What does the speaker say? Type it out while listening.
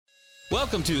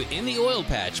Welcome to In the Oil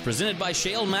Patch, presented by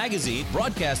Shale Magazine,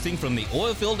 broadcasting from the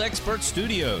Oilfield Expert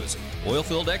Studios.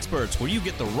 Oilfield Experts, where you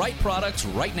get the right products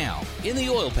right now. In the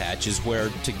Oil Patch is where,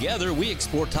 together, we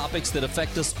explore topics that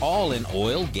affect us all in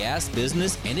oil, gas,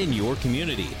 business, and in your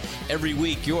community. Every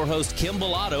week, your host, Kim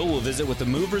Bellotto, will visit with the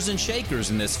movers and shakers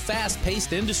in this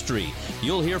fast-paced industry.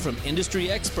 You'll hear from industry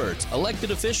experts,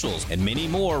 elected officials, and many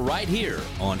more right here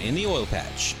on In the Oil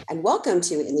Patch. And welcome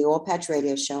to In the Oil Patch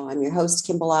Radio Show. I'm your host,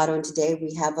 Kim Bellotto, and today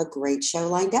we have a great show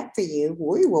lined up for you.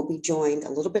 We will be joined a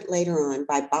little bit later on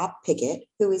by Bob Pickett,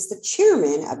 who is the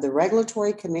chairman of the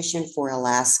Regulatory Commission for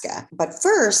Alaska. But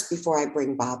first, before I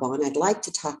bring Bob on, I'd like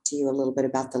to talk to you a little bit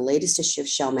about the latest issue of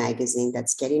Shale Magazine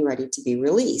that's getting ready to be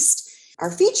released.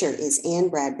 Our feature is Ann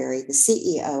Bradbury, the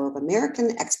CEO of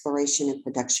American Exploration and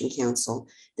Production Council.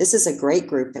 This is a great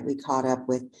group that we caught up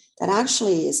with that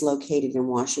actually is located in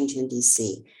Washington,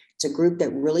 D.C. It's a group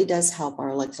that really does help our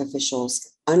elected officials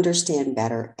understand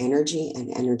better energy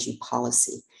and energy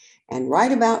policy. And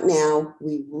right about now,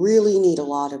 we really need a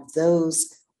lot of those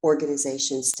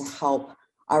organizations to help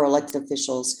our elected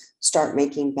officials start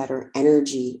making better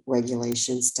energy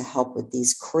regulations to help with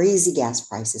these crazy gas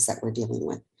prices that we're dealing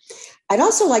with. I'd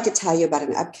also like to tell you about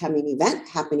an upcoming event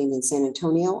happening in San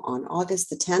Antonio on August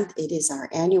the 10th. It is our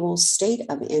annual State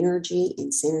of Energy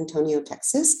in San Antonio,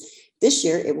 Texas. This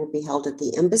year, it will be held at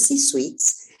the Embassy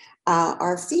Suites.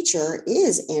 Our feature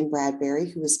is Ann Bradbury,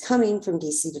 who is coming from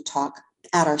DC to talk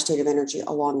at our State of Energy,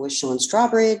 along with Sean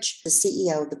Strawbridge, the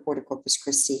CEO of the Port of Corpus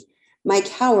Christi, Mike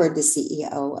Howard, the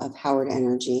CEO of Howard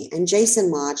Energy, and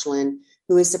Jason Modglin,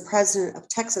 who is the president of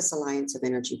Texas Alliance of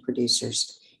Energy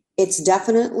Producers. It's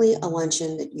definitely a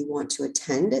luncheon that you want to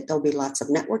attend. There'll be lots of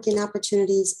networking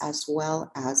opportunities as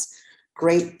well as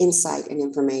great insight and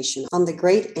information on the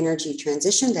great energy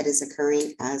transition that is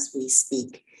occurring as we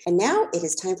speak. And now it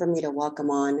is time for me to welcome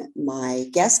on my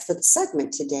guest for the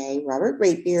segment today, Robert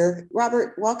Rapier.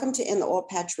 Robert, welcome to In the Oil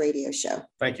Patch Radio Show.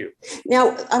 Thank you.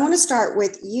 Now, I want to start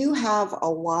with, you have a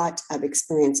lot of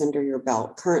experience under your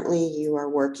belt. Currently, you are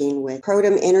working with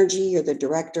Protem Energy. You're the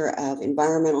Director of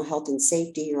Environmental Health and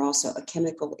Safety. You're also a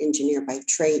chemical engineer by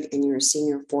trade, and you're a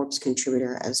senior Forbes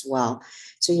contributor as well.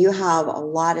 So you have a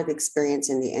lot of experience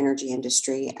in the energy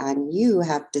industry, and you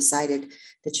have decided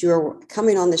that you're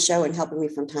coming on the show and helping me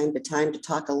from time to time to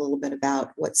talk a little bit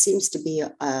about what seems to be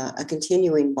a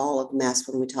continuing ball of mess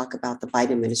when we talk about the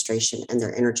Biden administration and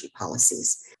their energy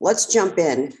policies. Let's jump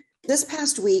in. This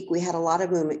past week, we had a lot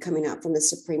of movement coming out from the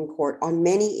Supreme Court on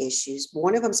many issues.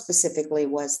 One of them specifically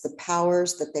was the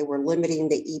powers that they were limiting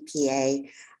the EPA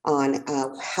on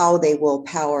how they will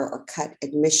power or cut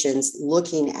emissions,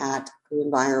 looking at the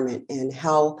environment and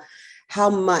how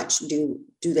much do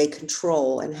they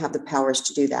control and have the powers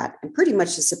to do that. And pretty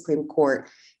much the Supreme Court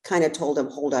kind of told them,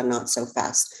 hold on, not so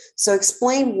fast. So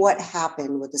explain what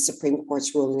happened with the Supreme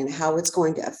Court's ruling and how it's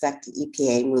going to affect the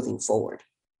EPA moving forward.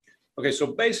 Okay, so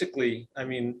basically,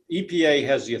 EPA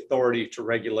has the authority to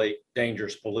regulate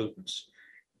dangerous pollutants.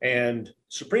 And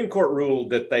Supreme Court ruled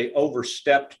that they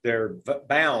overstepped their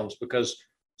bounds because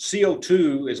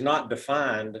CO2 is not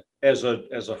defined as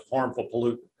a harmful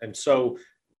pollutant. And so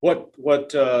what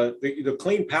the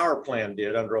Clean Power Plan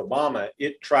did under Obama,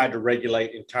 it tried to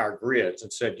regulate entire grids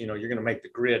and said, you're going to make the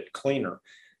grid cleaner.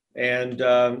 And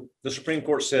the Supreme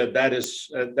Court said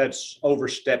that's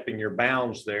overstepping your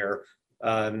bounds there.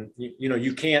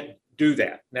 You can't do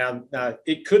that. Now,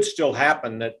 it could still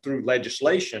happen that through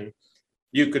legislation,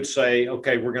 you could say,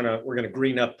 okay, we're gonna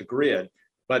green up the grid,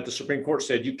 but the Supreme Court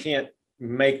said you can't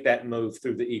make that move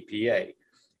through the EPA,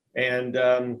 and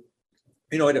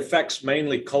it affects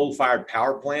mainly coal-fired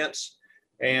power plants.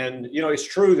 And it's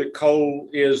true that coal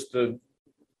is the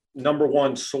number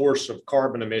one source of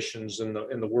carbon emissions in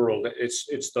the world.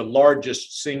 It's the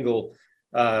largest single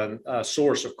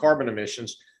source of carbon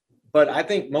emissions, but I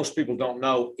think most people don't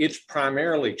know it's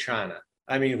primarily China.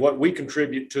 What we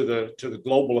contribute to the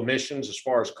global emissions as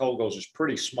far as coal goes is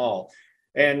pretty small,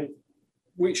 and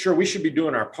we should be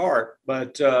doing our part.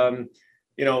 But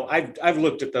I've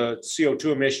looked at the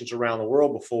CO2 emissions around the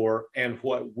world before, and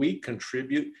what we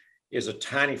contribute is a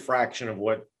tiny fraction of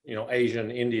what Asia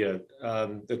and India,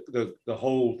 the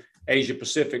whole Asia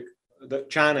Pacific,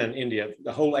 China and India,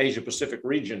 the whole Asia Pacific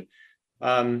region.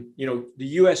 The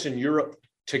U.S. and Europe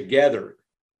together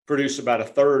produce about a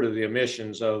third of the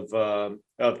emissions of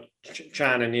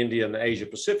China and India and the Asia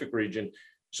Pacific region.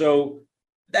 So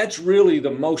that's really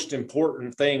the most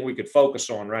important thing we could focus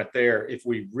on right there if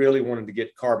we really wanted to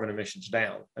get carbon emissions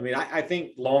down. I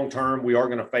think long term, we are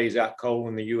going to phase out coal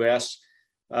in the U.S.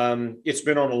 It's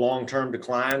been on a long-term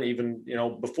decline. Even,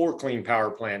 before Clean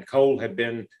Power Plan, coal had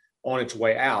been on its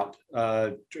way out.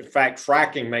 In fact,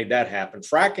 fracking made that happen.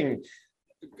 Fracking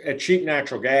at cheap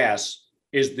natural gas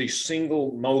is the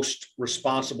single most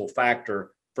responsible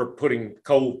factor for putting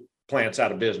coal plants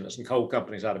out of business and coal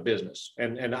companies out of business.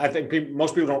 And I think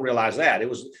most people don't realize that. It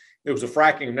was the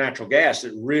fracking of natural gas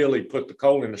that really put the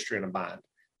coal industry in a bind,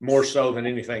 more so than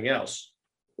anything else.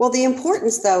 Well, the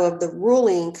importance, though, of the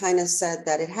ruling kind of said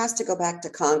that it has to go back to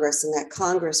Congress, and that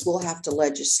Congress will have to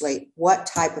legislate what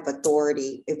type of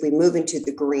authority, if we move into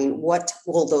the green, what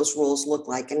will those rules look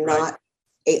like, and not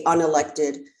a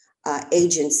unelected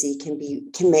agency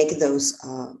can make those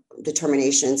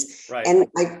determinations. Right.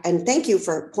 And thank you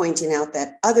for pointing out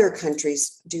that other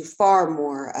countries do far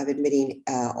more of admitting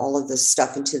all of this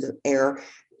stuff into the air,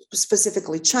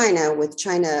 specifically China, with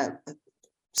China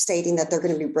stating that they're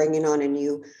going to be bringing on a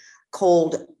new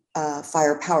cold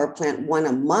fire power plant, one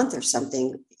a month or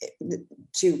something,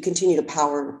 to continue to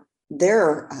power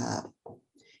their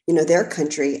their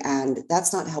country, and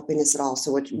that's not helping us at all.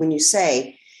 So when you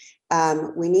say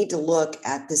we need to look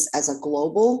at this as a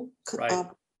global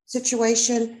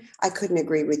situation, I couldn't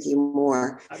agree with you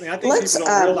more. I mean, I think people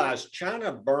don't realize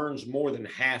China burns more than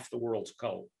half the world's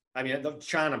coal. I mean,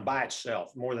 China by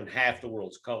itself, more than half the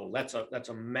world's coal. That's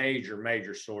a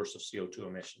major source of CO2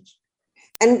 emissions.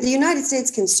 And the United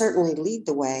States can certainly lead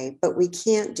the way, but we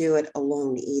can't do it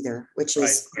alone either, which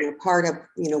is part of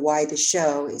why the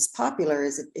show is popular.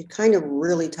 Is it kind of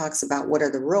really talks about what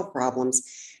are the real problems,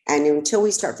 and until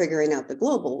we start figuring out the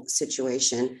global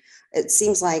situation, it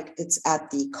seems like it's at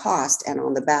the cost and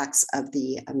on the backs of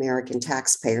the American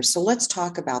taxpayer. So let's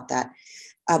talk about that.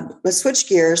 Let's switch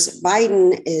gears.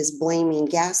 Biden is blaming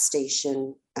gas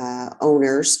station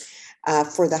owners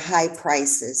for the high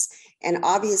prices. And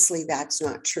obviously that's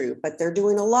not true, but they're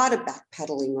doing a lot of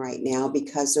backpedaling right now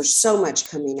because there's so much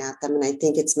coming at them. And I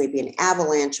think it's maybe an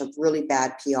avalanche of really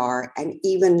bad PR. And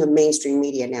even the mainstream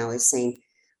media now is saying,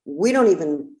 we don't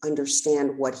even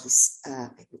understand what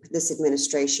this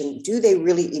administration, do they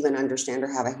really even understand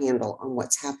or have a handle on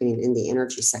what's happening in the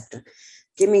energy sector?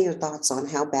 Give me your thoughts on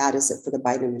how bad is it for the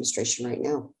Biden administration right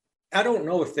now? I don't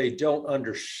know if they don't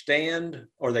understand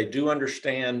or they do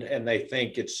understand and they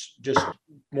think it's just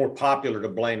more popular to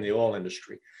blame the oil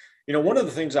industry. One of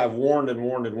the things I've warned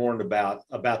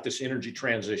about this energy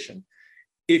transition,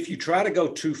 if you try to go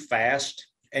too fast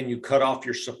and you cut off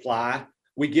your supply,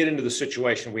 we get into the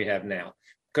situation we have now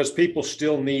because people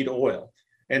still need oil.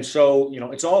 And so,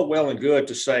 it's all well and good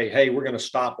to say, hey, we're going to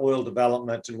stop oil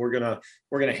development and we're going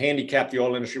to handicap the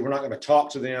oil industry. We're not going to talk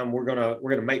to them. We're going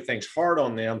to make things hard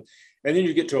on them. And then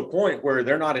you get to a point where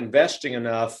they're not investing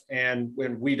enough and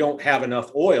when we don't have enough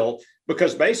oil,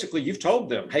 because basically you've told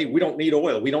them, hey, we don't need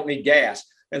oil. We don't need gas.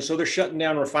 And so they're shutting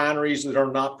down refineries that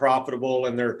are not profitable,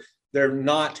 and they're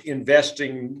not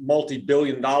investing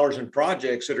multi-billion dollars in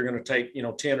projects that are going to take,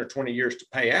 10 or 20 years to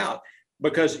pay out,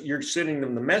 because you're sending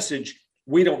them the message,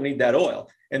 we don't need that oil.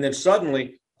 And then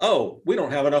suddenly, oh, we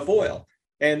don't have enough oil.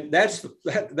 And that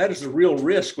is the real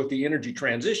risk with the energy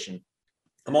transition.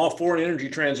 I'm all for an energy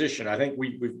transition. I think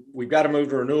we've got to move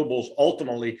to renewables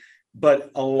ultimately,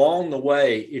 but along the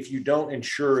way, if you don't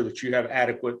ensure that you have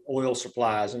adequate oil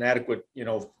supplies and adequate,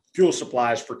 fuel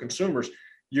supplies for consumers,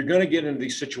 you're going to get into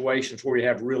these situations where you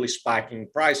have really spiking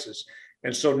prices.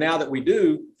 And so now that we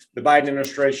do, the Biden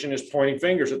administration is pointing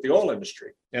fingers at the oil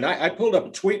industry. And I pulled up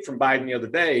a tweet from Biden the other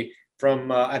day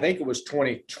from, I think it was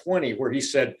 2020, where he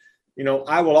said,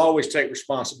 I will always take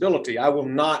responsibility. I will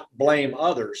not blame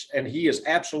others. And he is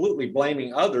absolutely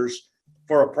blaming others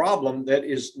for a problem that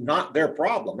is not their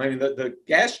problem. I mean, the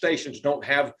gas stations don't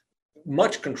have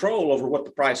much control over what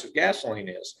the price of gasoline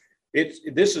is.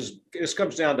 This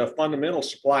comes down to fundamental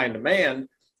supply and demand.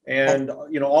 And,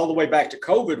 all the way back to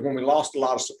COVID when we lost a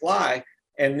lot of supply.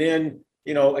 And then,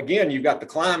 again, you've got the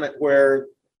climate where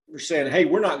we're saying, hey,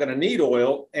 we're not going to need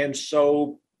oil. And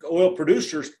so oil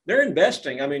producers, they're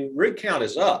investing. I mean, rig count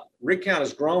is up. Rig count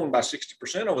has grown by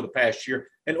 60% over the past year.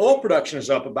 And oil production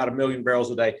is up about 1 million barrels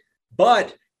a day.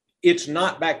 But it's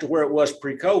not back to where it was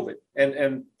pre-COVID.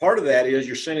 And part of that is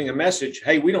you're sending a message,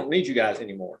 hey, we don't need you guys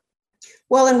anymore.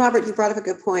 Well, and Robert, you brought up a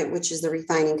good point, which is the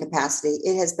refining capacity.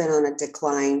 It has been on a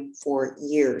decline for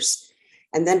years.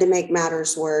 And then to make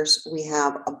matters worse, we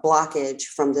have a blockage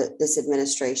from this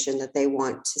administration that they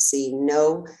want to see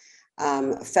no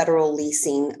federal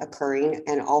leasing occurring,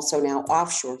 and also now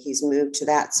offshore. He's moved to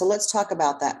that. So let's talk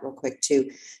about that real quick too.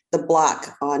 The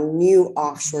block on new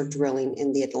offshore drilling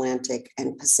in the Atlantic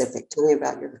and Pacific. Tell me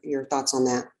about your thoughts on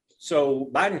that. So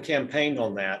Biden campaigned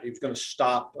on that. He was going to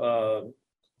stop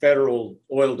federal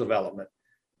oil development.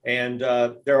 And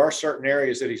there are certain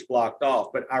areas that he's blocked off.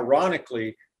 But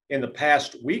ironically, in the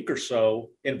past week or so,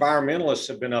 environmentalists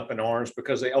have been up in arms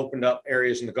because they opened up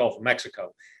areas in the Gulf of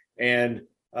Mexico. And,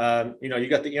 you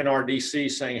got the NRDC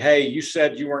saying, hey, you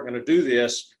said you weren't going to do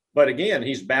this. But again,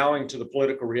 he's bowing to the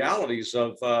political realities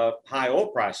of high oil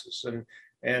prices.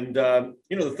 And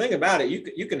the thing about it,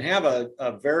 you can have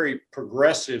a very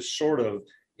progressive sort of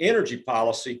energy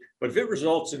policy, but if it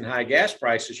results in high gas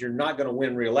prices, you're not going to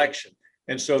win re-election.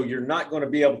 And so you're not going to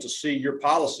be able to see your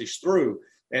policies through.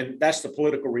 And that's the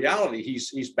political reality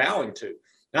he's bowing to.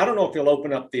 Now, I don't know if he'll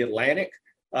open up the Atlantic.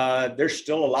 There's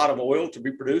still a lot of oil to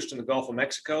be produced in the Gulf of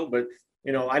Mexico, but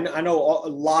I know a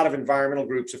lot of environmental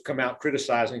groups have come out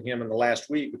criticizing him in the last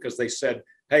week because they said,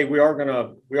 hey, we are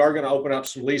gonna open up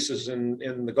some leases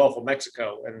in the Gulf of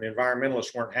Mexico, and the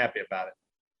environmentalists weren't happy about it.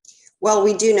 Well,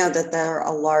 we do know that they're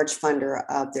a large funder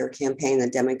of their campaign, the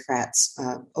Democrats'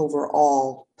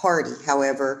 overall party.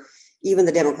 However, even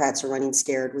the Democrats are running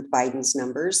scared with Biden's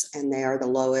numbers, and they are the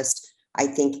lowest, I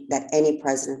think, that any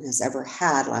president has ever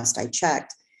had, last I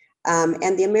checked.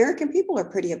 And the American people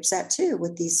are pretty upset too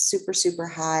with these super, super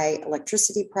high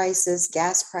electricity prices,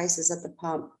 gas prices at the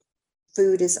pump,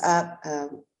 food is up.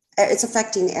 It's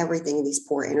affecting everything, these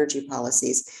poor energy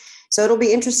policies. So it'll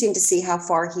be interesting to see how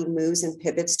far he moves and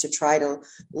pivots to try to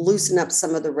loosen up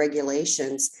some of the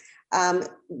regulations.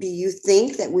 Do you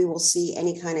think that we will see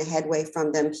any kind of headway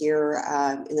from them here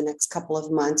in the next couple of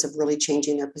months of really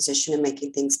changing their position and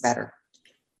making things better?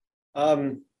 I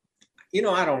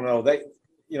don't know.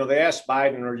 They asked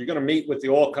Biden, are you going to meet with the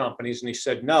oil companies? And he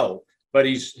said no. But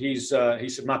he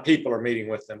said, my people are meeting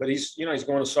with them. But he's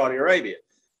going to Saudi Arabia.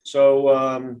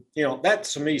 So, that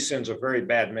to me sends a very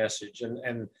bad message.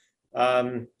 And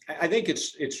I think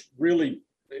it's really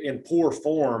in poor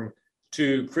form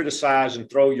to criticize and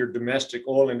throw your domestic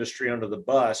oil industry under the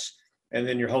bus. And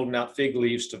then you're holding out fig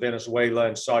leaves to Venezuela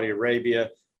and Saudi Arabia.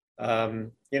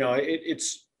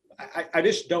 I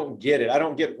just don't get it. I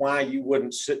don't get why you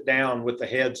wouldn't sit down with the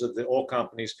heads of the oil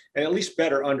companies and at least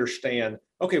better understand,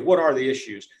 okay, what are the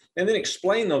issues? And then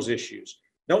explain those issues.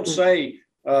 Don't say,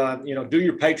 do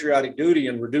your patriotic duty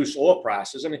and reduce oil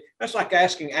prices. I mean, that's like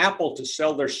asking Apple to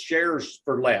sell their shares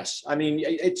for less. I mean,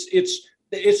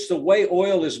 it's the way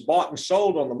oil is bought and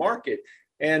sold on the market.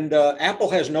 And Apple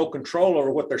has no control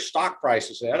over what their stock price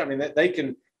is at. I mean, they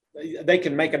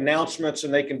can make announcements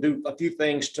and they can do a few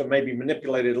things to maybe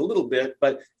manipulate it a little bit,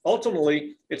 but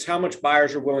ultimately it's how much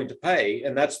buyers are willing to pay.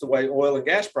 And that's the way oil and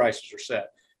gas prices are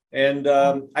set. And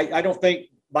I don't think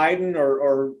Biden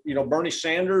or Bernie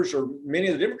Sanders or many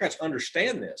of the Democrats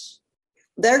understand this.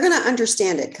 They're going to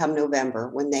understand it come November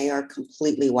when they are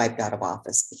completely wiped out of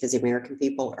office, because the American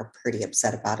people are pretty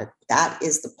upset about it. That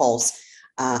is the pulse.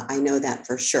 I know that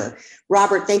for sure.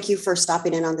 Robert, thank you for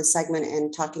stopping in on this segment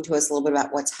and talking to us a little bit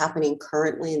about what's happening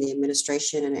currently in the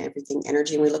administration and everything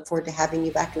energy. And we look forward to having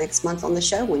you back next month on the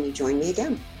show when you join me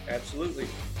again. Absolutely.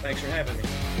 Thanks for having me.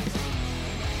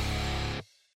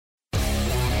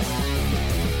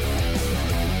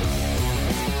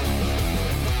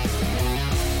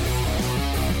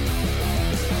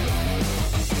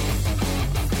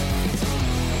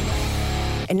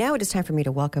 And now it is time for me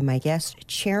to welcome my guest,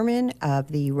 Chairman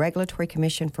of the Regulatory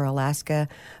Commission for Alaska,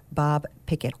 Bob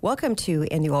Pickett. Welcome to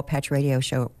In the Oil Patch Radio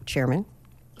Show, Chairman.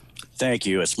 Thank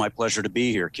you. It's my pleasure to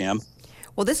be here, Kim.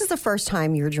 Well, this is the first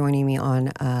time you're joining me on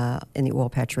In the Oil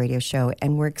Patch Radio Show,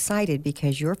 and we're excited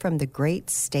because you're from the great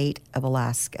state of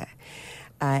Alaska.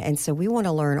 And so we want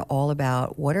to learn all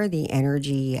about what are the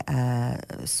energy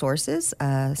sources,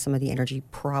 some of the energy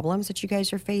problems that you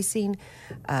guys are facing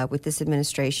with this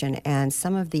administration, and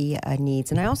some of the needs.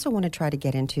 And I also want to try to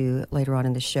get into, later on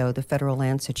in the show, the federal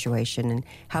land situation and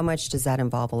how much does that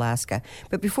involve Alaska.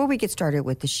 But before we get started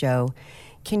with the show,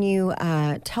 can you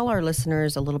tell our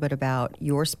listeners a little bit about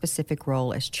your specific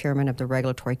role as chairman of the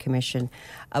Regulatory Commission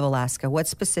of Alaska? What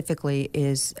specifically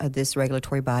is this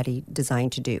regulatory body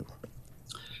designed to do?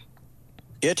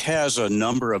 It has a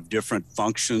number of different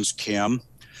functions, Kim.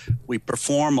 We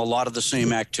perform a lot of the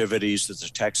same activities that the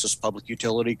Texas Public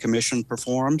Utility Commission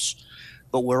performs,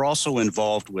 but we're also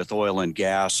involved with oil and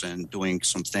gas and doing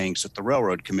some things that the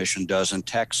Railroad Commission does in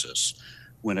Texas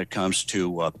when it comes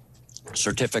to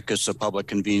certificates of public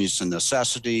convenience and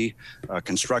necessity,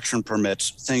 construction permits,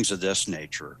 things of this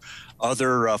nature.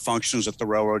 Other functions that the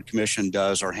Railroad Commission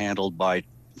does are handled by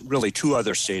really two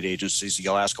other state agencies, the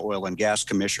Alaska Oil and Gas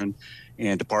Commission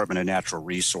and Department of Natural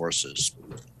Resources.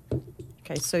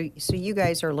 Okay, so you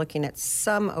guys are looking at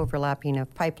some overlapping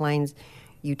of pipelines,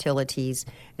 utilities,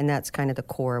 and that's kind of the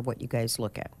core of what you guys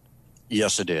look at.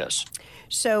 Yes, it is.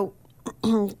 So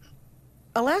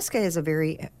Alaska has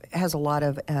a lot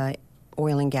of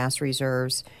oil and gas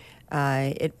reserves.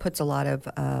 It puts a lot of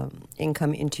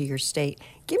income into your state.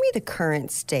 Give me the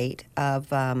current state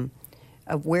of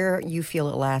where you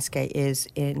feel Alaska is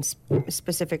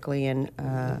specifically in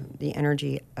the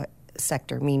energy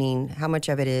sector, meaning how much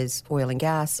of it is oil and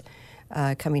gas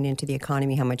coming into the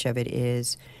economy, how much of it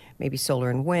is maybe solar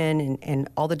and wind, and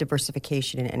all the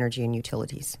diversification in energy and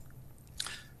utilities.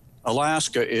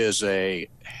 Alaska is a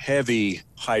heavy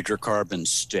hydrocarbon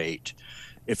state.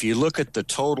 If you look at the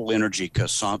total energy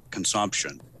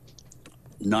consumption,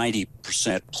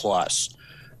 90% plus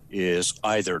is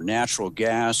either natural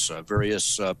gas,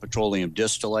 various petroleum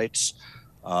distillates,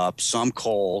 some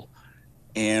coal.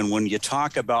 And when you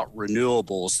talk about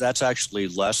renewables, that's actually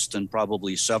less than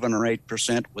probably 7 or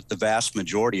 8%, with the vast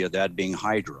majority of that being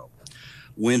hydro.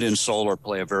 Wind and solar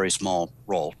play a very small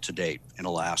role to date in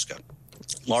Alaska,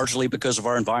 largely because of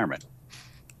our environment.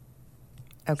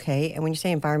 Okay, and when you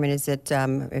say environment, is it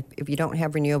if you don't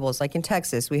have renewables, like in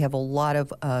Texas, we have a lot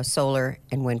of solar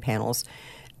and wind panels,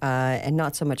 and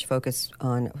not so much focus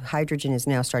on hydrogen is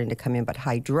now starting to come in, but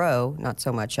hydro, not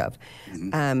so much of.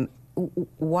 Mm-hmm.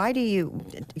 Why do you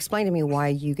explain to me why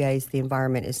you guys, the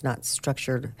environment is not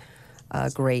structured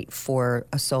great for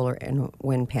a solar and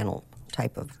wind panel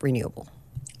type of renewable?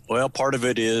 Well, part of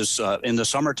it is in the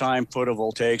summertime,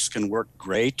 photovoltaics can work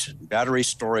great. Battery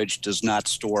storage does not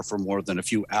store for more than a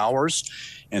few hours.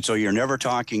 And so you're never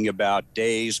talking about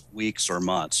days, weeks, or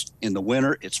months. In the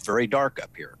winter, it's very dark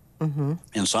up here. Mm-hmm.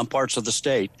 In some parts of the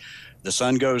state, the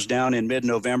sun goes down in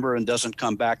mid-November and doesn't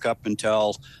come back up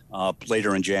until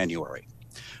later in January.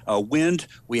 Wind,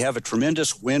 we have a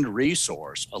tremendous wind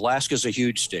resource. Alaska's a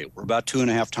huge state. We're about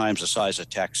 2.5 times the size of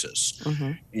Texas.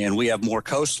 Mm-hmm. And we have more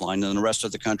coastline than the rest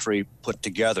of the country put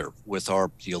together with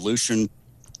the Aleutian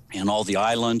and all the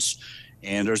islands.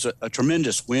 And there's a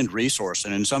tremendous wind resource.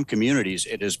 And in some communities,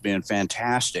 it has been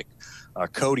fantastic.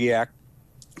 Kodiak,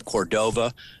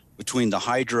 Cordova, between the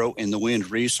hydro and the wind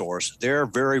resource, they're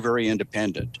very, very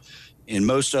independent. In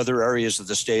most other areas of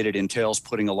the state, it entails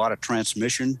putting a lot of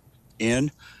transmission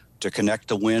in to connect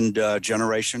the wind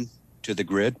generation to the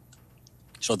grid.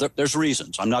 So there's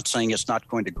reasons. I'm not saying it's not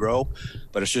going to grow,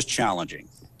 but it's just challenging.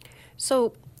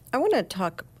 So I want to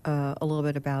talk a little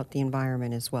bit about the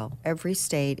environment as well. Every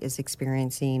state is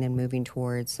experiencing and moving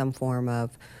towards some form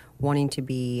of wanting to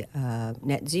be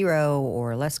net zero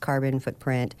or less carbon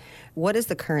footprint. What is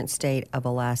the current state of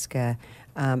Alaska?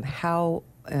 How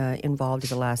involved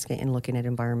is Alaska in looking at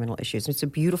environmental issues? It's a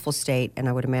beautiful state, and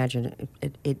I would imagine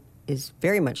it is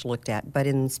very much looked at, but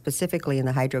specifically in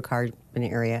the hydrocarbon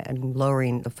area and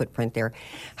lowering the footprint there.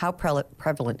 How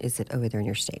prevalent is it over there in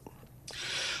your state?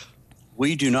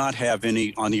 We do not have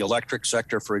any, on the electric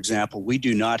sector, for example, we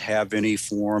do not have any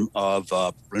form of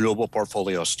renewable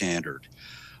portfolio standard.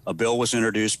 A bill was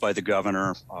introduced by the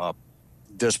governor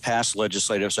this past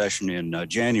legislative session in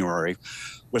January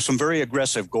with some very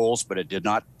aggressive goals, but it did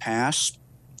not pass.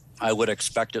 I would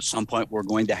expect at some point we're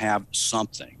going to have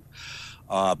something.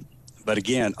 But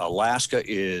again, Alaska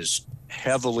is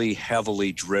heavily,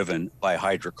 heavily driven by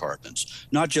hydrocarbons,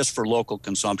 not just for local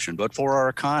consumption, but for our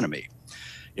economy.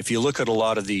 If you look at a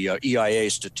lot of the EIA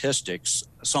statistics,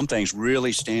 some things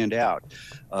really stand out.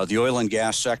 The oil and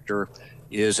gas sector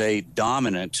is a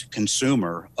dominant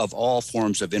consumer of all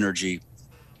forms of energy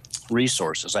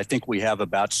resources. I think we have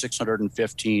about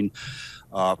 615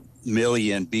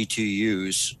 million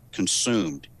BTUs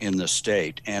consumed in the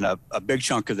state, and a big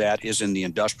chunk of that is in the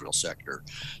industrial sector.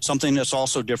 Something that's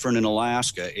also different in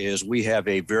Alaska is we have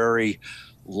a very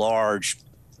large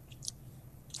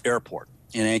airport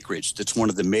in Anchorage that's one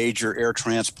of the major air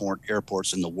transport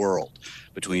airports in the world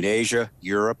between Asia,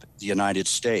 Europe, the United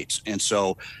States. And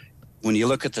so when you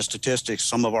look at the statistics,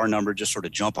 some of our numbers just sort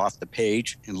of jump off the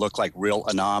page and look like real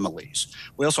anomalies.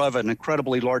 We also have an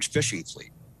incredibly large fishing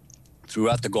fleet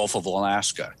throughout the Gulf of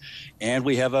Alaska. And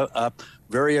we have a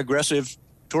very aggressive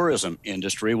tourism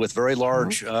industry with very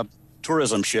large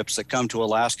tourism ships that come to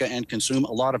Alaska and consume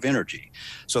a lot of energy.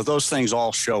 So those things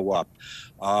all show up.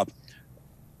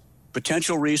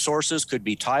 Potential resources could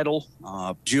be tidal,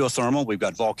 geothermal. We've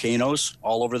got volcanoes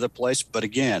all over the place. But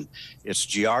again, it's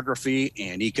geography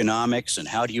and economics and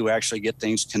how do you actually get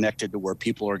things connected to where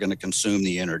people are going to consume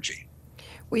the energy.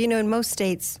 Well, in most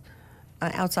states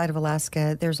outside of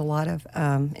Alaska, there's a lot of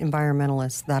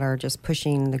environmentalists that are just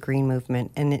pushing the green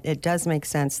movement. And it does make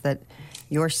sense that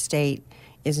your state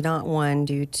is not one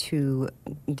due to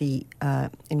the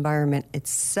environment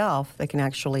itself that can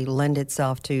actually lend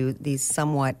itself to these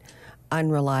somewhat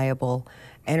unreliable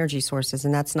energy sources.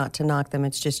 And that's not to knock them.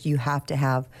 It's just you have to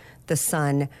have the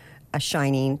sun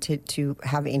shining to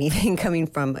have anything coming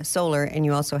from solar, and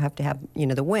you also have to have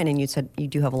the wind, and you said you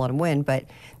do have a lot of wind, but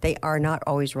they are not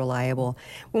always reliable.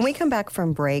 When we come back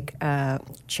from break,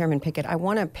 Chairman Pickett, I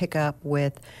want to pick up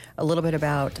with a little bit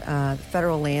about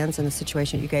federal lands and the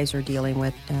situation you guys are dealing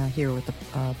with here with the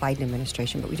Biden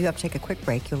administration, but we do have to take a quick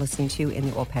break. You're listening to In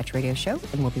the Oil Patch Radio Show,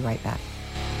 and we'll be right back.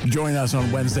 Join us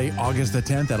on Wednesday, August the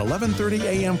 10th at 11:30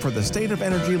 a.m. for the State of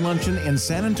Energy Luncheon in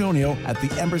San Antonio at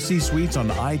the Embassy Suites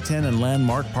on I-10 and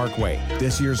Landmark Parkway.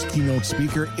 This year's keynote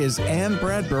speaker is Ann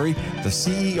Bradbury, the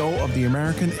CEO of the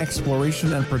American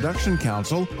Exploration and Production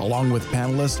Council, along with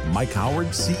panelists Mike Howard,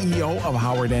 CEO of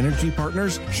Howard Energy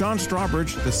Partners, Sean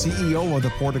Strawbridge, the CEO of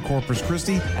the Port of Corpus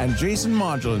Christi, and Jason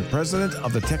Modulin, President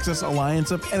of the Texas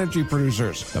Alliance of Energy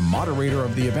Producers. The moderator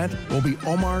of the event will be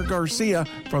Omar Garcia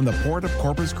from the Port of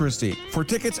Corpus Christi. For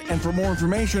tickets and for more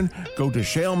information, go to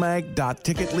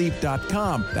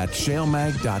shalemag.ticketleap.com. That's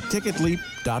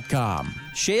shalemag.ticketleap.com.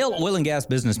 Shale Oil and Gas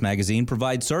Business Magazine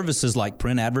provides services like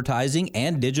print advertising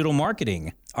and digital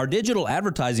marketing. Our digital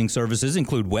advertising services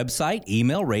include website,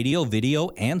 email, radio,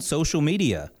 video, and social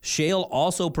media. Shale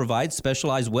also provides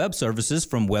specialized web services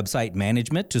from website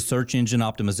management to search engine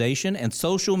optimization and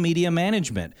social media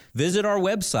management. Visit our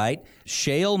website,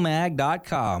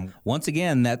 shalemag.com. Once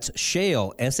again, that's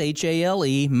Shale,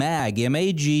 S-H-A-L-E, mag,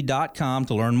 M-A-G.com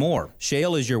to learn more.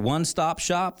 Shale is your one-stop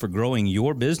shop for growing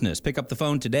your business. Pick up the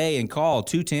phone today and call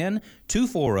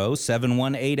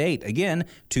 210-240-7188. Again,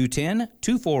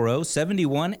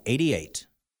 210-240-7188.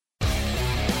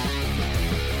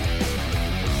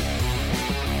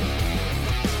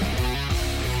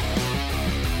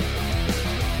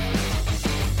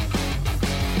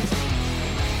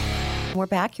 We're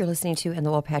back. You're listening to In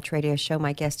the Oil Patch Radio Show.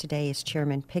 My guest today is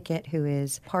Chairman Pickett, who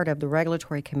is part of the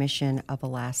Regulatory Commission of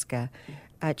Alaska.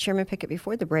 Chairman Pickett,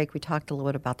 before the break, we talked a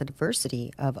little bit about the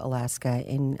diversity of Alaska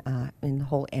in the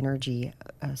whole energy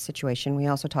situation. We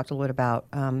also talked a little bit about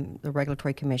the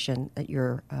Regulatory Commission that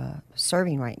you're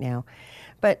serving right now.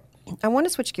 But I want to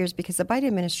switch gears because the Biden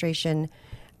administration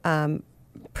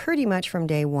pretty much from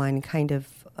day one kind of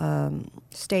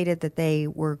stated that they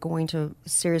were going to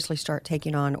seriously start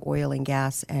taking on oil and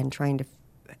gas and trying to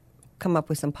come up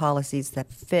with some policies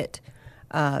that fit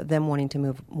them wanting to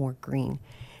move more green.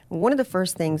 One of the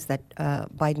first things that the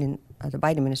Biden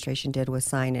administration did was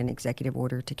sign an executive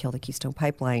order to kill the Keystone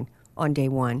Pipeline on day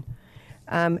one.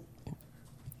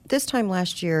 This time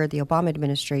last year, the Obama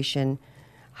administration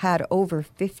had over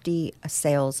 50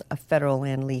 sales of federal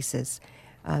land leases.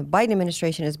 Biden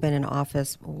administration has been in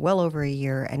office well over a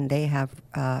year, and they have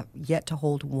yet to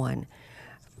hold one.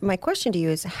 My question to you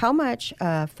is, how much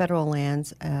federal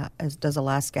lands does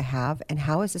Alaska have, and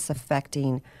how is this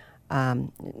affecting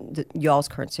y'all's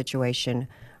current situation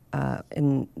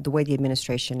in the way the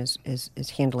administration is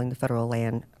handling the federal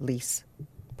land lease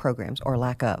programs, or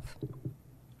lack of?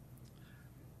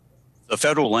 The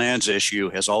federal lands issue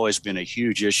has always been a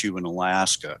huge issue in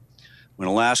Alaska. When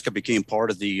Alaska became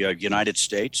part of the United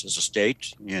States as a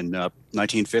state in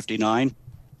 1959,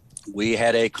 we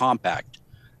had a compact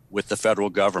with the federal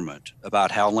government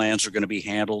about how lands are going to be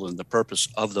handled and the purpose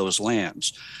of those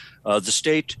lands.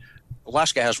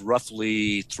 Alaska has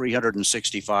roughly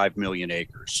 365 million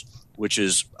acres, which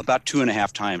is about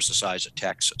 2.5 times the size of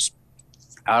Texas.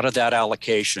 Out of that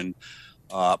allocation,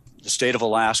 the state of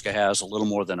Alaska has a little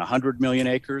more than 100 million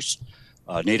acres.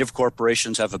 Native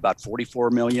corporations have about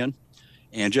 44 million.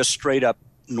 And just straight up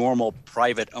normal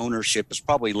private ownership is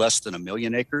probably less than 1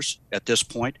 million acres at this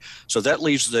point. So that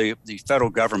leaves the federal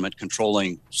government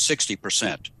controlling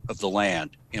 60% of the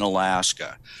land in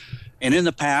Alaska. And in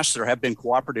the past, there have been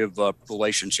cooperative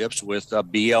relationships with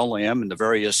BLM and the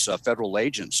various federal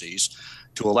agencies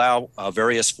to allow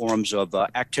various forms of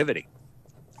activity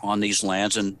on these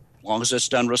lands. And as long as it's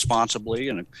done responsibly,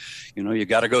 and you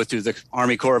got to go through the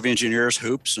Army Corps of Engineers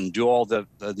hoops and do all the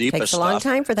NEPA takes stuff. A long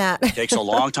time for that. It takes a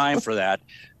long time for that.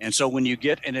 And so when you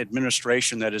get an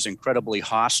administration that is incredibly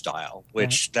hostile,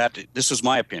 which this is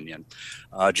my opinion,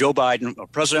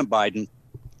 President Biden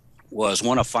was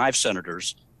one of 5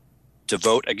 senators to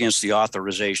vote against the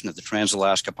authorization of the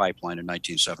Trans-Alaska Pipeline in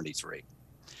 1973.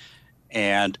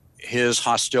 And his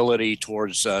hostility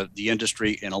towards the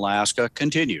industry in Alaska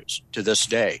continues to this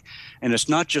day. And it's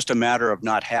not just a matter of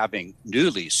not having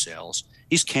new lease sales.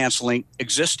 He's canceling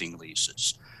existing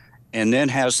leases, and then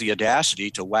has the audacity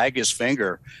to wag his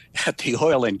finger at the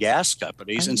oil and gas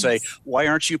companies and say, why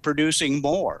aren't you producing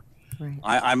more? Right.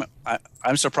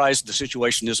 I'm surprised the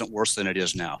situation isn't worse than it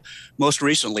is now. Most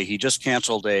recently, he just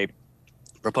canceled a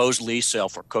proposed lease sale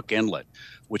for Cook Inlet,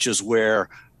 which is where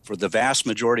for the vast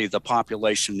majority of the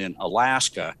population in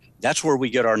Alaska, that's where we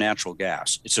get our natural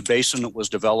gas. It's a basin that was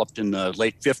developed in the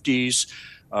late 50s,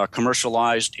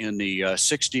 commercialized in the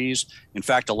 60s. In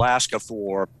fact, Alaska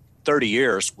for 30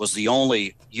 years was the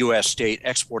only U.S. state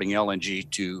exporting LNG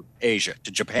to Asia,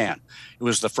 to Japan. It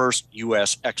was the first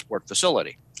U.S. export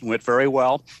facility. It went very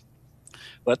well,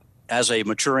 but as a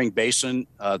maturing basin,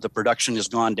 the production has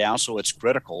gone down, so it's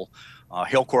critical.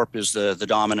 Hilcorp is the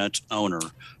dominant owner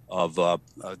of the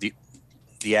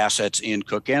assets in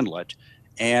Cook Inlet.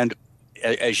 And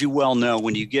as you well know,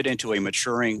 when you get into a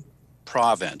maturing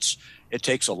province, it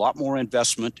takes a lot more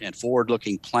investment and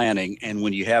forward-looking planning. And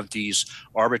when you have these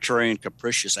arbitrary and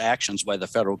capricious actions by the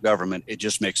federal government, it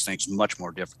just makes things much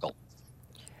more difficult.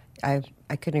 I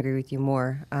couldn't agree with you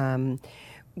more.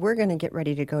 We're going to get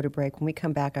ready to go to break. When we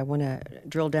come back, I want to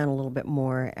drill down a little bit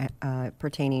more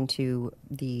pertaining to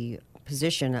the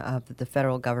position of the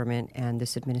federal government and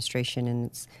this administration and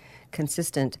its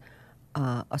consistent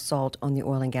assault on the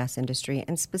oil and gas industry,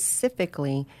 and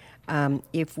specifically I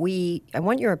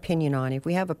want your opinion on if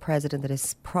we have a president that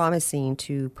is promising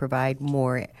to provide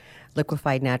more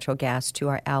liquefied natural gas to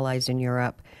our allies in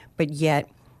Europe, but yet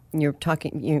you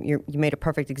made a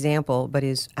perfect example, but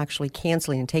is actually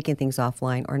canceling and taking things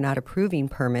offline or not approving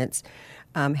permits.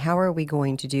 How are we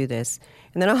going to do this?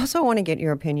 And then I also want to get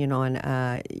your opinion on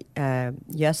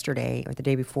yesterday or the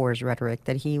day before's rhetoric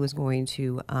that he was going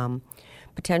to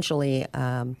potentially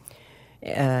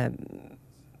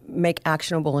make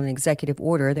actionable an executive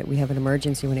order that we have an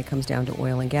emergency when it comes down to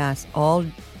oil and gas, all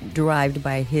derived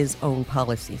by his own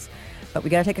policies. But we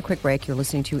got to take a quick break. You're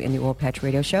listening to In the Oil Patch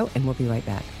Radio Show, and we'll be right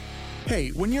back. Hey,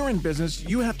 when you're in business,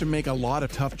 you have to make a lot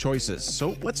of tough choices.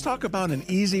 So let's talk about an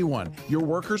easy one, your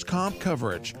workers' comp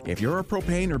coverage. If you're a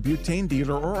propane or butane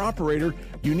dealer or operator,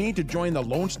 you need to join the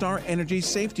Lone Star Energy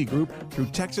Safety Group through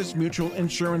Texas Mutual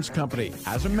Insurance Company.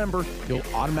 As a member, you'll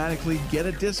automatically get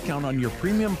a discount on your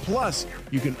premium, plus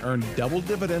you can earn double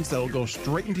dividends that'll go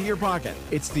straight into your pocket.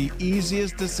 It's the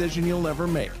easiest decision you'll ever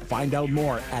make. Find out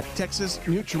more at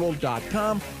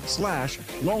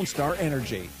texasmutual.com/Lone Star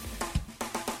Energy.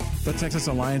 The Texas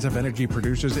Alliance of Energy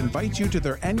Producers invites you to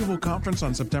their annual conference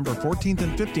on September 14th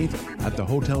and 15th at the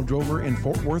Hotel Drover in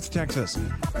Fort Worth, Texas.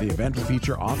 The event will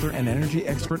feature author and energy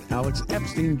expert Alex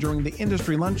Epstein during the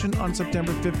industry luncheon on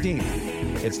September 15th.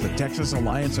 It's the Texas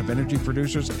Alliance of Energy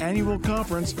Producers annual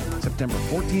conference, September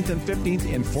 14th and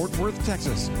 15th in Fort Worth,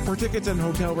 Texas. For tickets and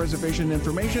hotel reservation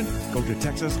information, go to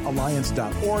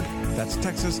texasalliance.org. That's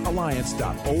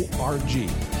texasalliance.org.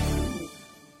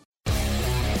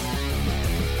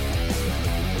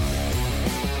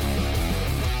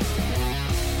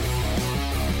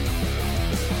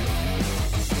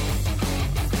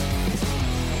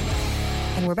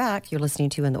 We're back. You're listening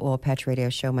to In the Oil Patch Radio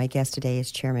Show. My guest today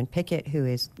is Chairman Pickett, who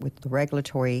is with the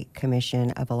Regulatory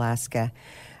Commission of Alaska.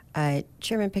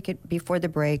 Chairman Pickett, before the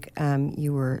break,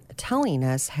 you were telling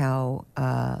us how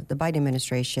the Biden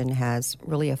administration has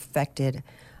really affected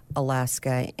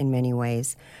Alaska in many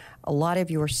ways. A lot of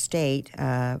your state,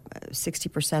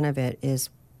 60% of it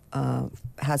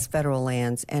has federal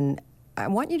lands, and I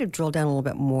want you to drill down a little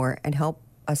bit more and help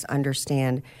us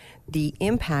understand the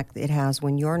impact it has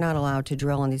when you're not allowed to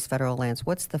drill on these federal lands.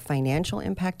 What's the financial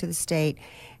impact to the state,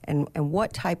 and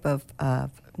what type of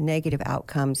negative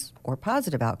outcomes or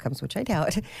positive outcomes, which I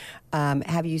doubt,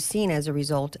 have you seen as a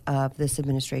result of this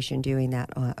administration doing that,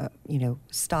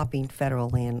 stopping federal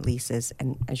land leases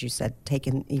and, as you said,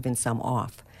 taking even some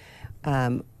off?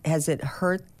 Has it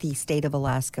hurt the state of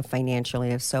Alaska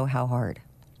financially? If so, how hard?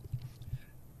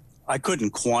 I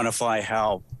couldn't quantify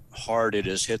how hard it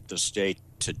has hit the state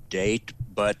to date,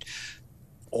 but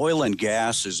oil and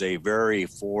gas is a very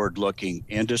forward-looking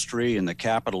industry, and the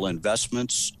capital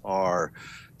investments are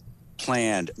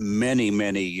planned many,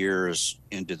 many years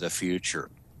into the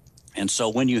future. And so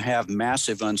when you have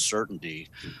massive uncertainty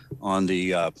on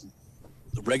the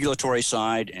regulatory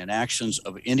side and actions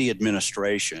of any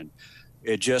administration,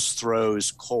 it just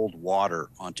throws cold water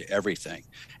onto everything.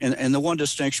 And the one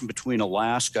distinction between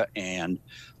Alaska and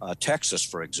Texas,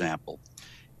 for example,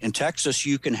 in Texas,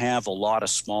 you can have a lot of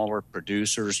smaller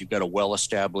producers. You've got a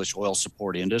well-established oil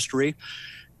support industry.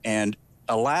 And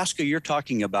Alaska, you're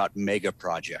talking about mega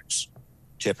projects,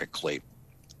 typically.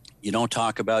 You don't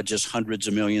talk about just hundreds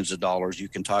of millions of dollars. You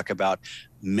can talk about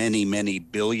many, many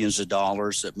billions of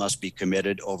dollars that must be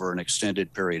committed over an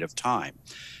extended period of time.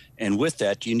 And with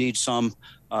that, you need some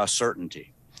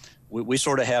certainty. We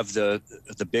sort of have the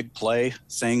big play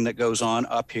thing that goes on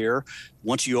up here.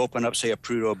 Once you open up, say, a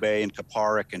Prudhoe Bay and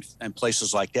Kuparuk and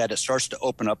places like that, it starts to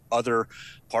open up other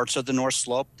parts of the North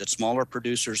Slope that smaller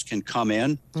producers can come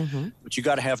in. Mm-hmm. But you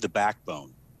got to have the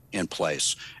backbone. in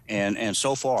place. And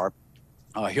so far,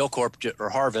 Hillcorp or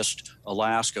Harvest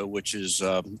Alaska, which is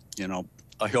a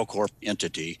Hillcorp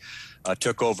entity,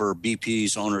 took over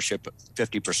BP's ownership,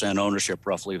 50% ownership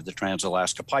roughly of the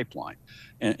Trans-Alaska Pipeline.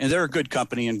 And they're a good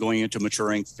company in going into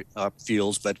maturing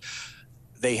fields, but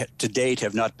they to date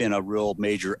have not been a real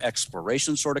major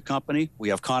exploration sort of company. We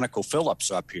have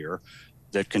ConocoPhillips up here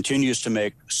that continues to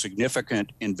make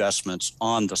significant investments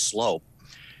on the slope.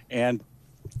 And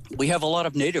we have a lot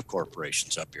of native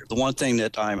corporations up here. The one thing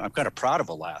that I'm kind of proud of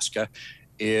Alaska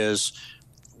is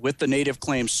with the Native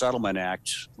Claims Settlement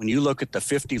Act, when you look at the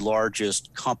 50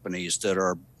 largest companies that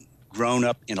are grown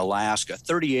up in Alaska,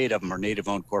 38 of them are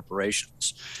native-owned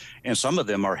corporations. And some of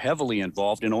them are heavily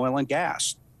involved in oil and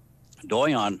gas.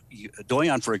 Doyon,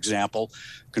 for example,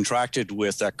 contracted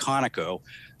with Conoco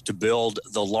to build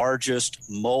the largest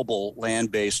mobile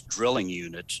land-based drilling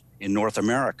unit in North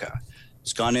America.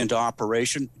 It's gone into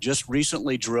operation, just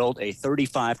recently drilled a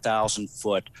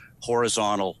 35,000-foot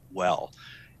horizontal well.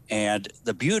 And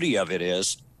the beauty of it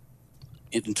is,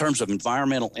 in terms of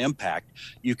environmental impact,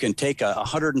 you can take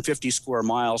 150 square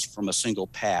miles from a single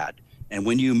pad. And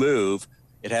when you move,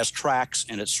 it has tracks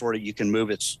and it's sort of, you can move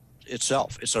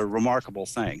itself. It's a remarkable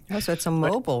thing. Oh, so it's a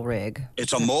mobile rig.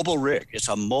 It's a mobile rig. It's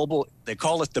a mobile, they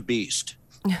call it the Beast.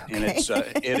 Okay. And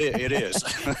it is.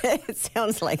 It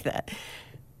sounds like that.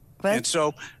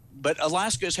 But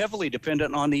Alaska is heavily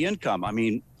dependent on the income. I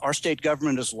mean, our state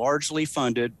government is largely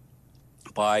funded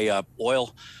by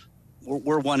oil.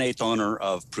 We're 1/8 owner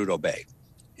of Prudhoe Bay.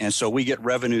 And so we get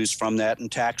revenues from that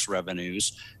and tax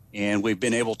revenues. And we've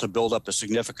been able to build up a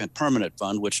significant permanent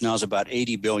fund, which now is about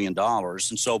 $80 billion.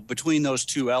 And so between those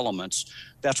two elements,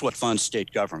 that's what funds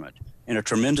state government. And a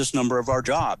tremendous number of our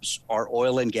jobs are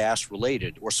oil and gas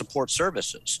related or support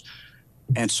services.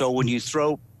 And so when you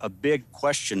throw a big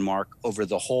question mark over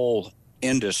the whole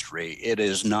industry, it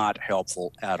is not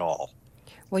helpful at all.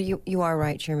 Well, you are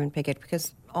right, Chairman Pickett,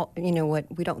 because what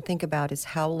we don't think about is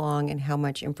how long and how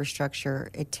much infrastructure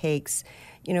it takes.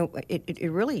 It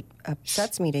really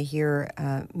upsets me to hear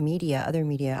other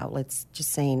media outlets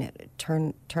just saying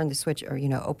turn the switch or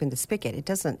open the spigot.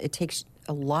 It takes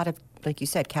a lot of, like you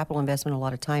said, capital investment, a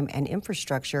lot of time and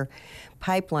infrastructure,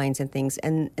 pipelines and things.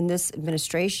 And this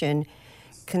administration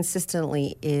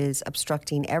consistently is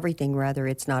obstructing everything. Rather,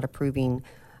 it's not approving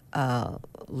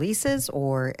leases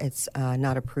or it's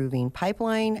not approving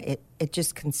pipeline. It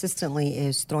just consistently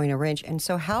is throwing a wrench. And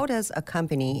so how does a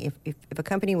company, if a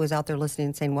company was out there listening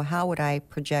and saying, well, how would I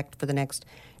project for the next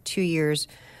 2 years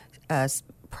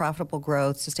profitable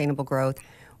growth, sustainable growth,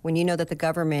 when you know that the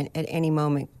government at any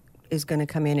moment is going to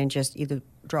come in and just either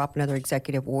drop another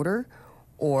executive order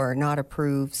or not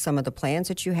approve some of the plans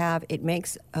that you have? It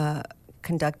makes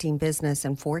conducting business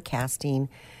and forecasting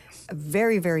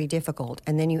very, very difficult.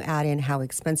 And then you add in how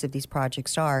expensive these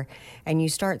projects are, and you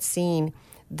start seeing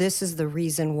this is the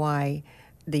reason why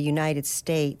the United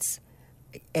States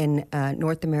and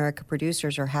North America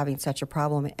producers are having such a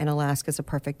problem. And Alaska is a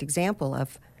perfect example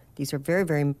of these are very,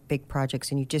 very big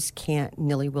projects, and you just can't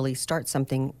nilly-willy start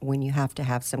something when you have to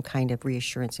have some kind of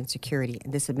reassurance and security.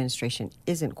 And this administration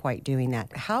isn't quite doing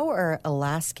that. How are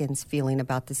Alaskans feeling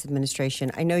about this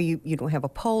administration? I know you don't have a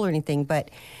poll or anything,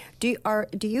 but do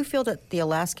you feel that the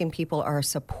Alaskan people are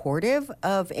supportive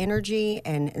of energy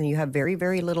and you have very,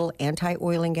 very little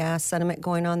anti-oil and gas sentiment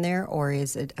going on there? Or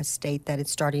is it a state that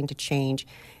is starting to change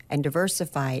and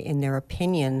diversify in their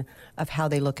opinion of how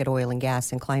they look at oil and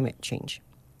gas and climate change?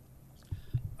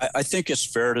 I think it's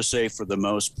fair to say for the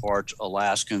most part,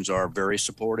 Alaskans are very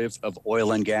supportive of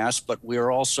oil and gas, but we are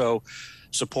also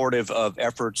supportive of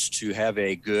efforts to have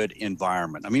a good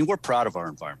environment. I mean, we're proud of our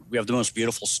environment. We have the most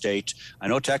beautiful state. I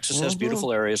know Texas has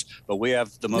beautiful areas, but we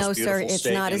have the most beautiful state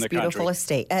in the country. No, sir, it's not as beautiful a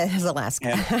state as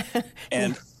Alaska.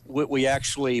 And we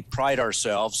actually pride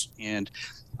ourselves, and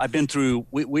I've been through,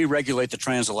 we regulate the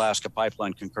Trans-Alaska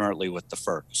Pipeline concurrently with the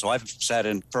FERC. So I've sat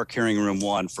in FERC hearing room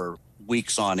 1 for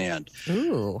weeks on end.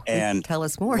 Ooh, and tell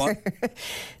us more.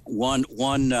 One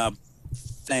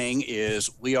thing is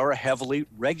we are a heavily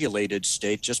regulated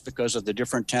state just because of the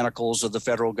different tentacles of the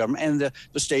federal government and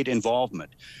the state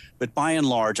involvement. But by and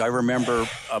large, I remember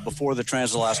before the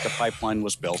Trans-Alaska Pipeline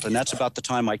was built, and that's about the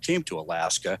time I came to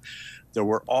Alaska, there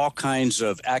were all kinds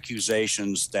of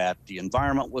accusations that the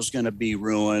environment was going to be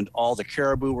ruined, all the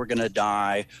caribou were going to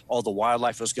die, all the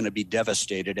wildlife was going to be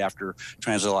devastated after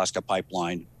Trans-Alaska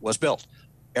Pipeline was built.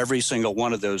 Every single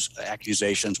one of those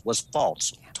accusations was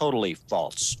false, totally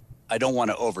false. I don't want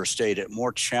to overstate it,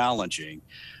 more challenging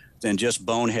than just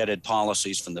boneheaded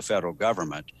policies from the federal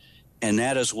government. And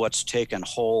that is what's taken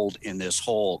hold in this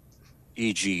whole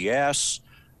EGS.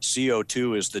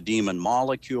 CO2 is the demon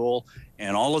molecule.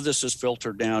 And all of this is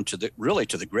filtered down to the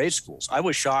grade schools. I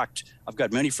was shocked. I've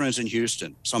got many friends in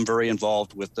Houston, some very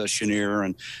involved with Cheniere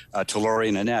and Tulare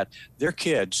and Annette. Their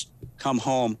kids come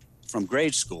home from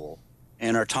grade school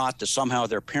and are taught that somehow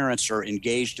their parents are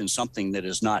engaged in something that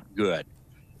is not good.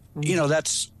 Mm-hmm.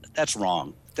 That's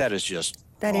wrong. That is just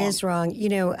That wrong. is wrong.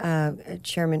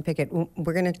 Chairman Pickett,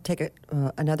 we're going to take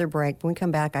another break. When we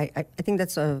come back, I think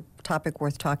that's a topic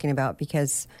worth talking about,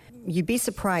 because you'd be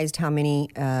surprised how many,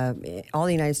 all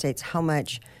the United States, how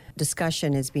much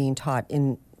discussion is being taught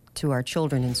to our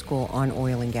children in school on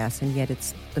oil and gas, and yet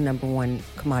it's the number one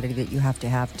commodity that you have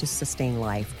to sustain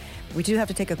life. We do have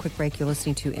to take a quick break. You're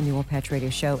listening to In the Oil Patch Radio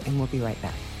Show, and we'll be right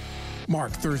back.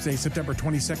 Mark Thursday, September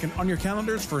 22nd on your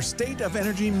calendars for State of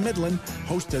Energy Midland,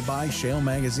 hosted by Shale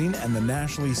Magazine and the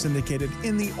nationally syndicated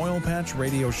In the Oil Patch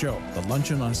Radio Show. The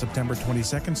luncheon on September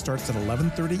 22nd starts at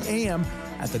 11:30 a.m.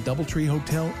 at the Doubletree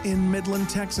Hotel in Midland,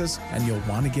 Texas, and you'll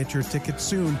want to get your tickets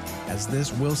soon, as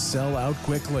this will sell out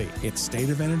quickly. It's State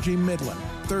of Energy Midland,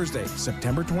 Thursday,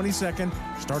 September 22nd,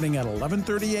 starting at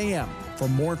 11:30 a.m. For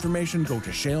more information, go to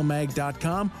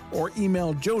shalemag.com or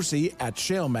email Josie at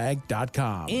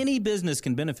shalemag.com. Any business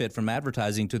can benefit from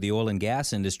advertising to the oil and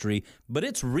gas industry, but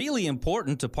it's really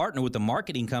important to partner with a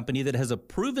marketing company that has a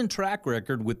proven track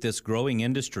record with this growing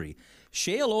industry.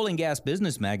 Shale Oil and Gas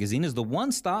Business Magazine is the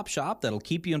one-stop shop that'll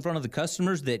keep you in front of the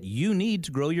customers that you need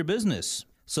to grow your business.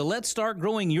 So let's start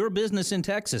growing your business in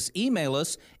Texas. Email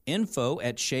us,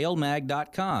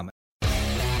 info@shalemag.com.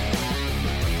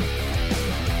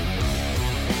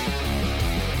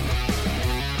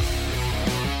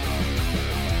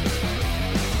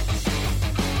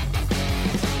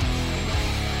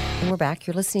 We're back.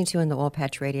 You're listening to In the Oil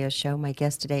Patch Radio Show. My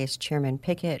guest today is Chairman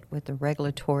Pickett with the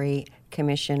Regulatory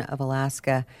Commission of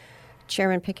Alaska.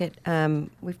 Chairman Pickett,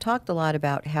 we've talked a lot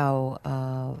about how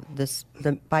the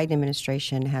Biden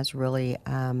administration has really,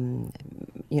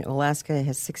 Alaska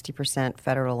has 60%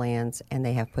 federal lands, and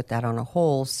they have put that on a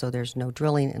hold, so there's no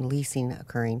drilling and leasing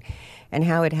occurring, and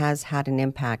how it has had an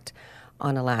impact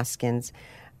on Alaskans.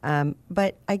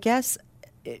 But I guess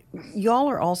y'all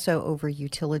are also over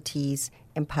utilities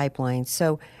and pipelines.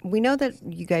 So we know that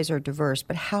you guys are diverse,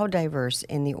 but how diverse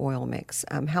in the oil mix?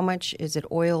 How much is it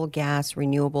oil, gas,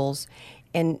 renewables?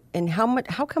 And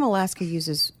how come Alaska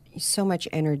uses so much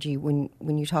energy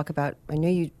when you talk about, I know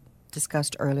you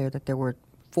discussed earlier that there were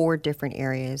 4 different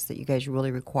areas that you guys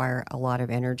really require a lot of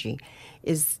energy.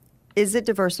 Is it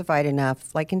diversified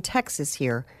enough? Like in Texas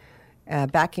here,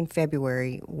 back in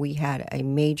February, we had a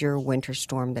major winter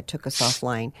storm that took us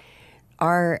offline.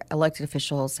 Our elected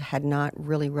officials had not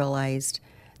really realized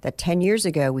that 10 years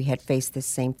ago we had faced this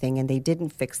same thing, and they didn't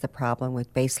fix the problem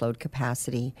with baseload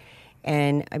capacity.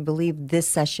 And I believe this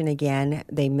session again,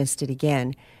 they missed it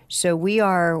again. So we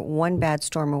are one bad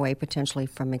storm away potentially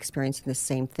from experiencing the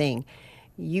same thing.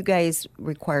 You guys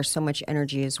require so much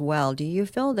energy as well. Do you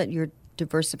feel that your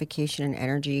diversification in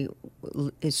energy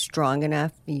is strong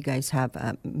enough? You guys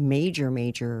have major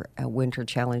winter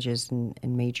challenges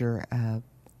and major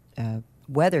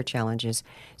weather challenges.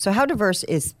 So how diverse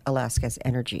is Alaska's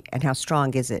energy, and how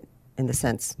strong is it in the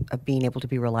sense of being able to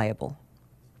be reliable?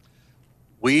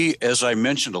 We, as I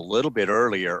mentioned a little bit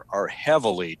earlier, are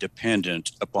heavily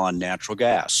dependent upon natural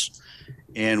gas.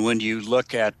 And when you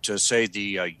look at, say,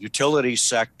 the utility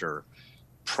sector,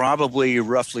 probably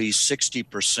roughly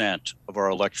 60% of our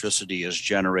electricity is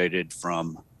generated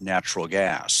from natural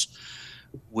gas.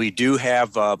 We do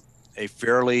have a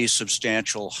fairly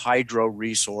substantial hydro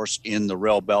resource in the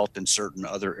rail belt and certain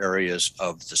other areas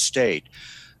of the state.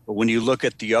 But when you look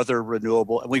at the other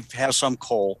renewable, we have some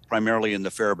coal, primarily in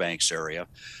the Fairbanks area.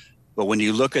 But when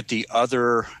you look at the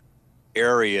other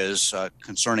areas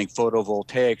concerning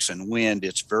photovoltaics and wind,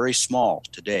 it's very small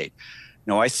to date.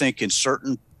 Now, I think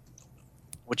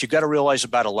what you've got to realize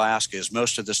about Alaska is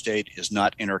most of the state is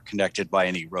not interconnected by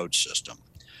any road system.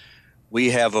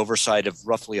 We have oversight of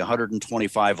roughly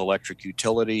 125 electric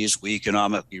utilities. We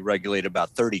economically regulate about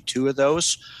 32 of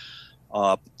those.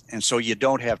 And so you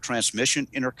don't have transmission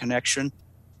interconnection,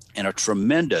 and a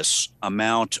tremendous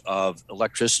amount of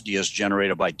electricity is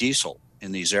generated by diesel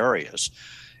in these areas.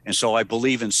 And so I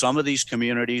believe in some of these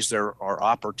communities, there are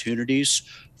opportunities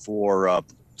for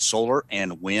solar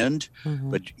and wind,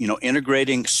 but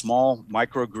integrating small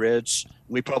microgrids,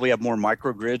 we probably have more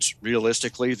microgrids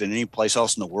realistically than any place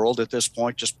else in the world at this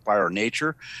point, just by our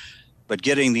nature. But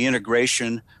getting the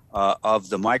integration of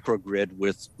the microgrid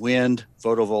with wind,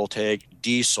 photovoltaic,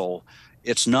 diesel,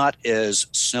 it's not as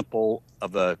simple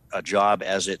of a job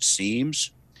as it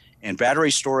seems. And battery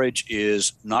storage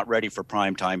is not ready for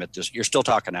prime time at this. You're still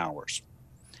talking hours.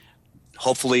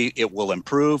 Hopefully it will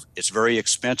improve. It's very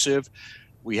expensive.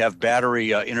 We have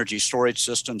battery energy storage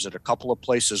systems at a couple of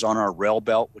places on our rail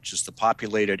belt, which is the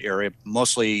populated area,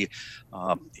 mostly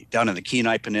down in the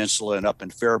Kenai Peninsula and up in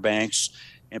Fairbanks.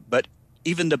 But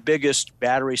even the biggest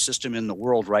battery system in the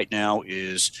world right now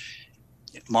is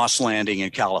Moss Landing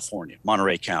in California,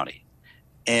 Monterey County.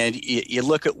 And you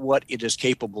look at what it is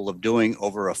capable of doing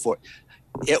over a foot.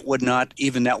 It would not,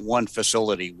 even that one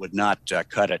facility would not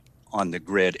cut it on the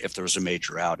grid if there was a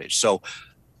major outage. So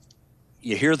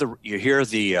you hear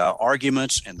the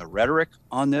arguments and the rhetoric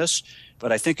on this,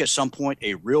 but I think at some point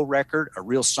a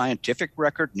real scientific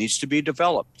record needs to be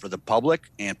developed for the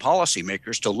public and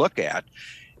policymakers to look at,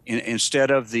 instead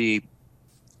of the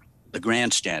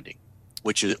grandstanding,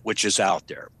 which is out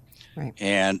there. Right.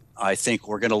 And I think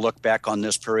we're going to look back on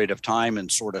this period of time and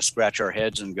sort of scratch our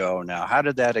heads and go, now, how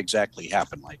did that exactly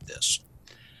happen like this?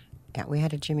 Yeah, we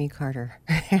had a Jimmy Carter.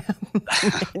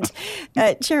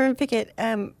 Chairman Pickett,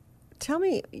 tell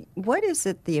me, what is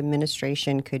it the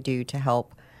administration could do to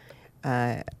help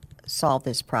solve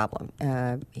this problem?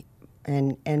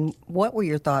 And what were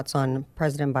your thoughts on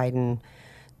President Biden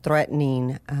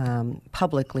threatening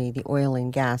publicly the oil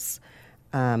and gas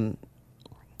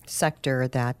sector,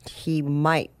 that he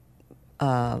might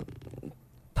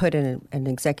put an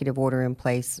executive order in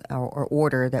place or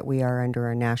order that we are under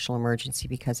a national emergency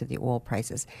because of the oil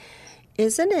prices?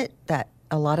 Isn't it that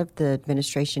a lot of the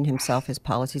administration himself, his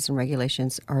policies and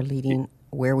regulations are leading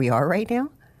where we are right now?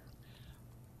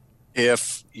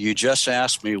 If you just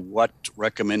asked me what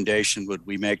recommendation would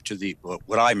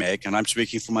I make, and I'm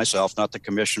speaking for myself, not the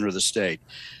commissioner of the state,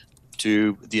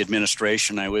 to the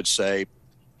administration, I would say,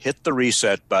 hit the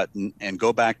reset button and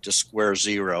go back to square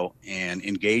zero and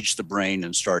engage the brain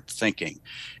and start thinking.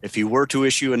 If you were to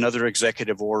issue another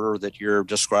executive order that you're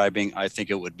describing, I think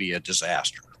it would be a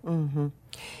disaster. Mm-hmm.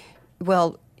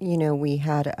 Well, we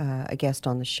had a guest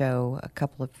on the show a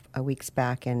couple of weeks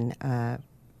back, and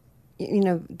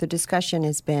the discussion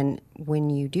has been,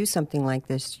 when you do something like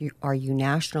this, are you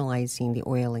nationalizing the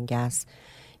oil and gas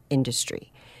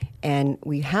industry? And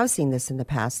we have seen this in the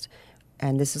past,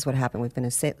 and this is what happened with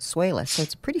Venezuela. So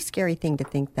it's a pretty scary thing to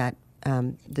think that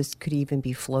this could even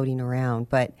be floating around.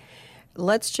 But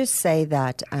let's just say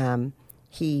that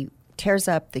he tears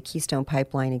up the Keystone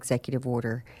Pipeline executive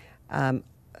order.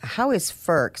 How is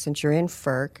FERC, since you're in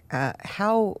FERC,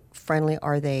 how friendly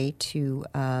are they to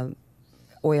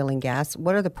oil and gas?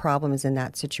 What are the problems in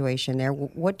that situation there?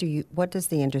 What does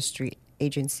the industry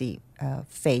agency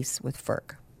face with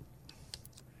FERC?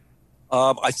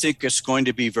 I think it's going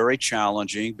to be very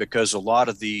challenging because a lot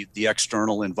of the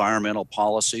external environmental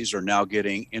policies are now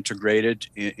getting integrated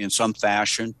in some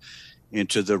fashion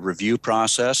into the review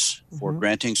process for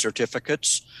granting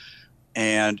certificates.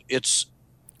 And it's...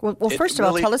 Well, first of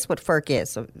all, tell us what FERC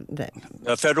is.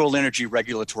 The Federal Energy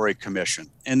Regulatory Commission.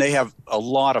 And they have a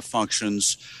lot of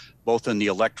functions, both in the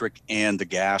electric and the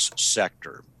gas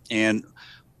sector. And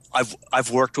I've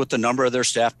worked with a number of their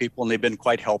staff people, and they've been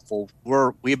quite helpful.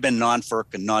 We've been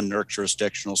non-FERC and non-NERC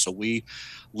jurisdictional, so we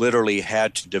literally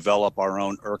had to develop our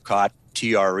own ERCOT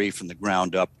TRE from the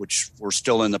ground up, which we're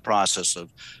still in the process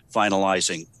of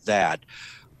finalizing that.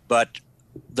 But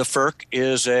the FERC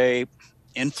is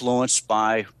influenced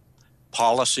by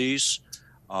policies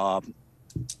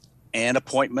and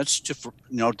appointments to,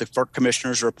 the FERC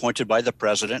commissioners are appointed by the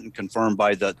president and confirmed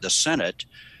by the Senate.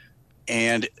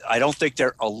 And I don't think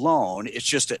they're alone. It's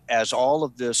just that as all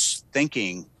of this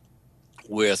thinking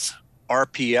with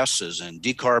RPSs and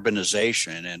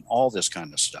decarbonization and all this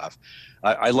kind of stuff,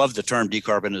 I love the term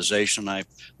decarbonization.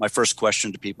 My first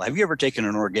question to people, have you ever taken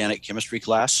an organic chemistry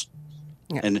class?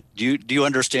 Yeah. And do you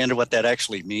understand what that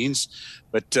actually means?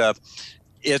 But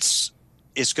it's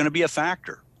going to be a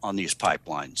factor on these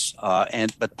pipelines.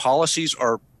 But policies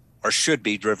should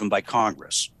be driven by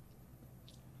Congress.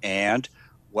 And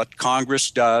what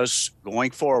Congress does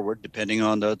going forward, depending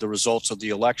on the results of the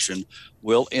election,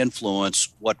 will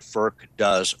influence what FERC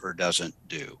does or doesn't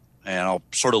do. And I'll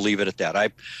sort of leave it at that.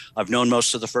 I've known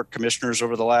most of the FERC commissioners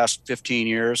over the last 15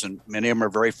 years, and many of them are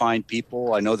very fine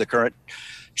people. I know the current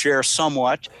chair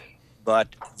somewhat, but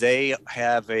they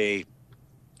have a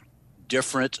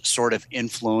different sort of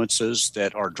influences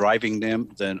that are driving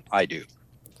them than I do.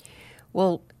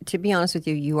 Well, to be honest with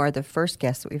you, you are the first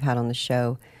guest that we've had on the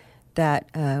show that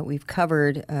we've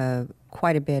covered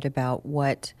quite a bit about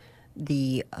what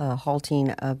the halting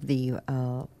of the,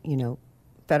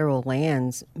 federal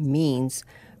lands means,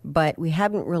 but we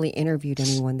haven't really interviewed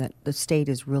anyone that the state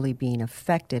is really being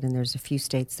affected, and there's a few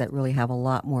states that really have a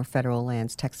lot more federal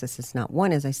lands. Texas is not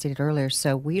one, as I stated earlier,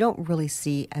 so we don't really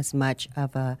see as much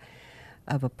of a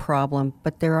problem,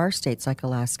 but there are states like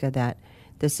Alaska that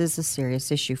this is a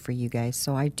serious issue for you guys.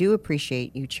 So I do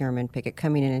appreciate you, Chairman Pickett,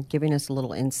 coming in and giving us a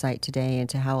little insight today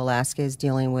into how Alaska is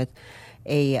dealing with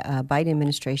a Biden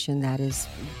administration that is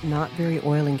not very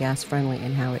oil and gas friendly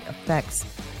and how it affects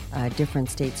different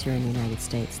states here in the United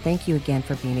States. Thank you again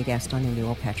for being a guest on the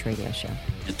Oil Patch Radio Show.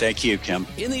 And thank you, Kim.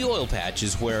 In the Oil Patch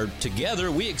is where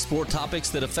together we explore topics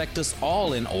that affect us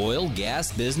all in oil,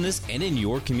 gas, business, and in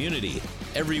your community.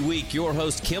 Every week, your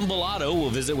host Kim Bellotto will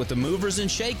visit with the movers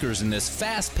and shakers in this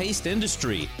fast-paced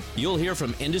industry. You'll hear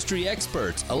from industry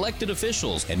experts, elected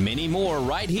officials, and many more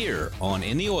right here on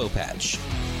In the Oil Patch.